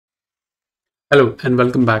Hello and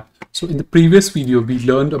welcome back. So in the previous video, we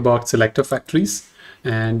learned about selector factories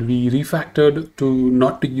and we refactored to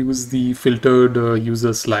not to use the filtered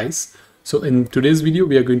user slice. So in today's video,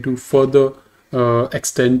 we are going to further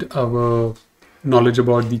extend our knowledge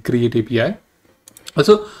about the create API.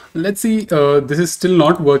 Also, let's see, this is still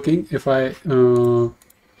not working. If I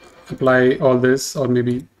apply all this or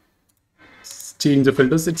maybe change the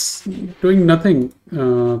filters, it's doing nothing.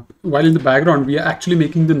 While in the background, we are actually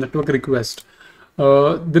making the network request.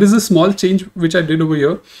 There is a small change which I did over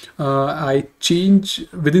here. I change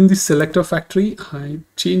within the selector factory. I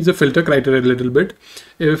change the filter criteria a little bit.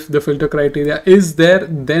 If the filter criteria is there,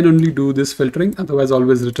 then only do this filtering. Otherwise,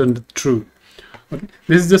 always return true. Okay.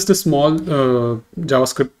 This is just a small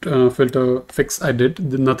JavaScript filter fix I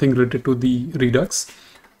did. Nothing related to the Redux,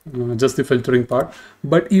 just the filtering part.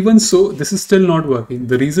 But even so, this is still not working.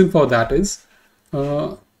 The reason for that is,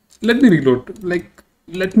 let me reload.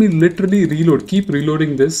 Let me literally reload, keep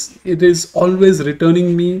reloading this. It is always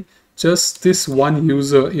returning me just this one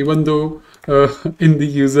user, even though in the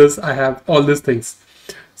users I have all these things.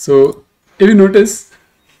 So if you notice,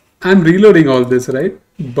 I'm reloading all this, right?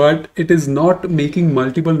 But it is not making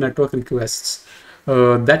multiple network requests.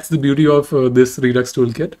 That's the beauty of this Redux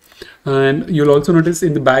toolkit. And you'll also notice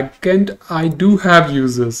in the backend, I do have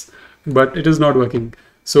users, but it is not working.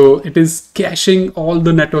 So it is caching all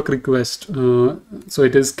the network requests. So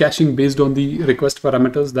it is caching based on the request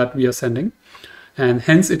parameters that we are sending. And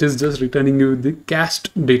hence it is just returning you the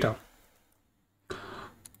cached data.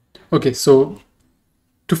 Okay, so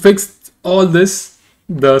to fix all this,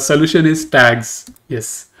 the solution is tags.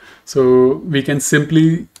 Yes. So we can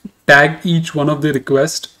simply tag each one of the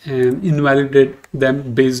requests and invalidate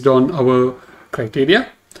them based on our criteria.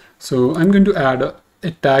 So I'm going to add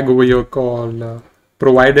a tag over here called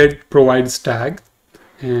provides tag,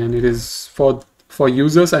 and it is for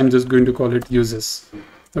users. I'm just going to call it users.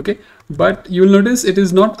 Okay, but you'll notice it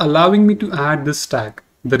is not allowing me to add this tag.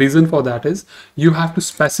 The reason for that is you have to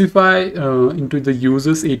specify into the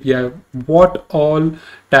users API what all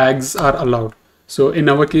tags are allowed. So in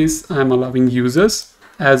our case, I'm allowing users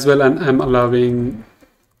as well, and I'm allowing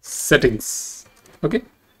settings. Okay,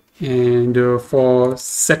 and for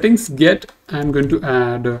settings get, I'm going to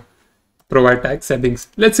add provide tag settings.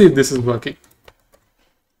 Let's see if this is working.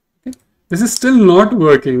 Okay. This is still not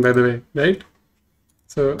working, by the way, right?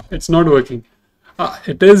 So it's not working.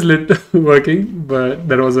 It is working, but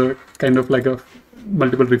there was a kind of like a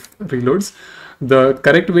multiple reloads. The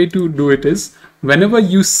correct way to do it is whenever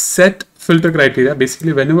you set filter criteria,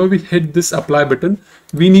 basically whenever we hit this apply button,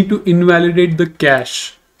 we need to invalidate the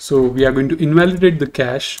cache. So we are going to invalidate the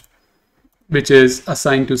cache, which is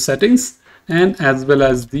assigned to settings and as well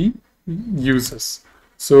as the users.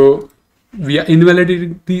 So we are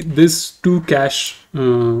invalidating these two cache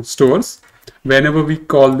stores whenever we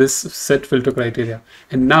call this set filter criteria.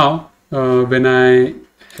 And now when I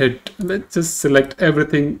hit, let's just select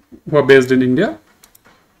everything who are based in India.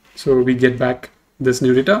 So we get back this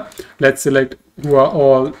new data. Let's select who are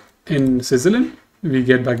all in Switzerland. We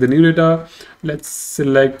get back the new data. Let's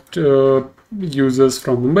select users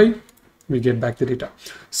from Mumbai. We get back the data.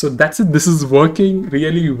 So that's it. This is working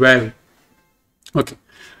really well. Okay.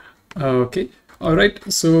 Okay. All right.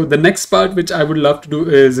 So the next part which I would love to do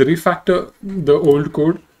is refactor the old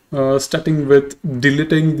code, starting with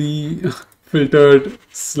deleting the filtered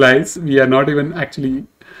slides. We are not even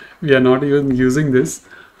using this.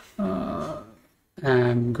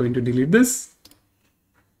 I'm going to delete this.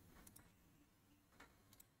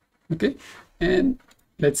 Okay. And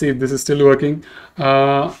let's see if this is still working.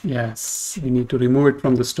 Yes, we need to remove it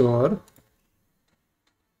from the store.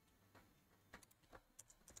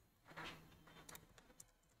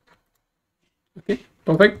 Okay,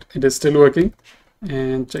 perfect. It is still working.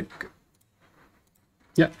 And check.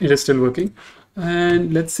 Yeah, it is still working.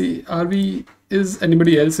 And let's see, is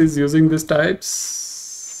anybody else is using these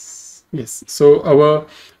types? Yes. So our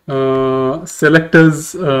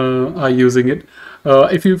selectors are using it.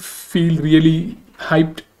 If you feel really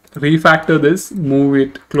hyped, refactor this, move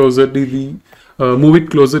it closer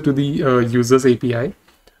to the users API.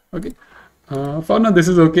 Okay. For now, this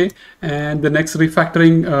is okay. And the next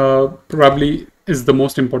refactoring probably is the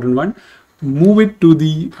most important one. Move it to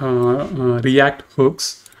the React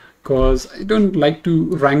hooks, because I don't like to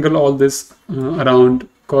wrangle all this around,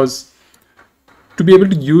 because to be able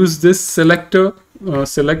to use this select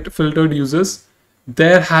filtered users,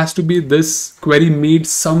 there has to be this query made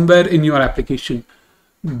somewhere in your application.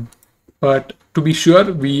 But to be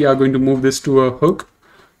sure, we are going to move this to a hook.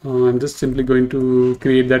 I'm just simply going to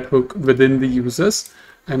create that hook within the users.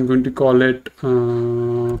 I'm going to call it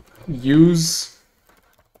use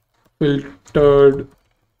filtered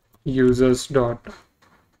users.ts.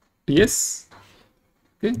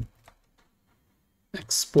 Okay,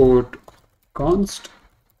 export const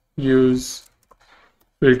use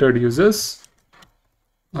filtered users.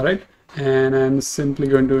 All right, and I'm simply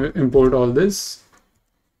going to import all this.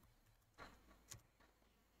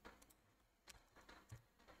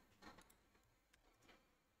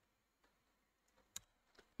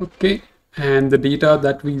 Okay, and the data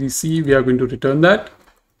that we receive, we are going to return that.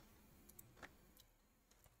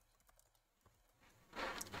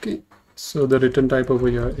 Okay, so the return type over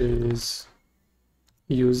here is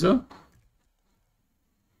user.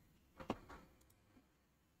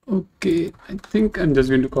 Okay, I think I'm just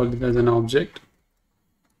going to call it as an object.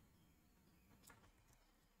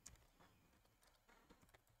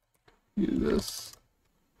 Users.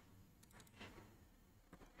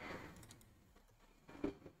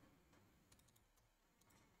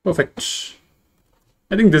 Perfect.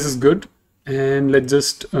 I think this is good. And let's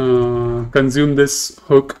just consume this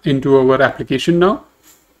hook into our application now.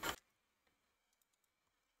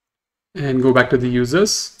 And go back to the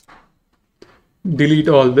users. Delete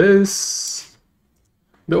all this.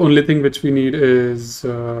 The only thing which we need is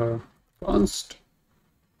const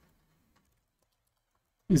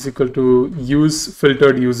is equal to use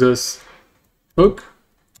filtered users hook.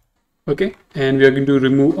 Okay, and we are going to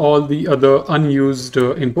remove all the other unused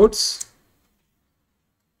inputs.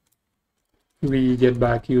 We get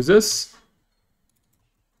back users,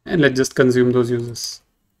 and let's just consume those users.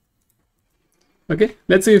 Okay,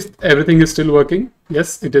 let's see if everything is still working.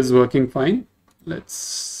 Yes, it is working fine.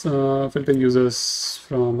 Let's filter users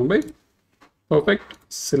from Mumbai. Perfect.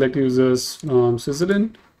 Select users from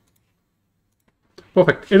Switzerland.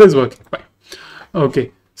 Perfect. It is working fine.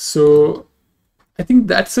 Okay, so I think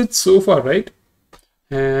that's it so far, right?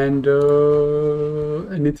 And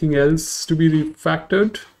anything else to be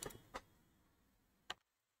refactored?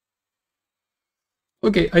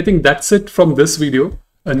 Okay, I think that's it from this video.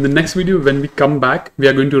 In the next video, when we come back, we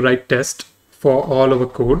are going to write test for all our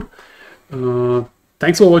code.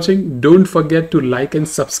 Thanks for watching. Don't forget to like and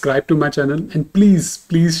subscribe to my channel, and please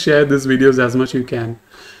share these videos as much as you can.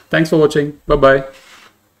 Thanks for watching. Bye bye.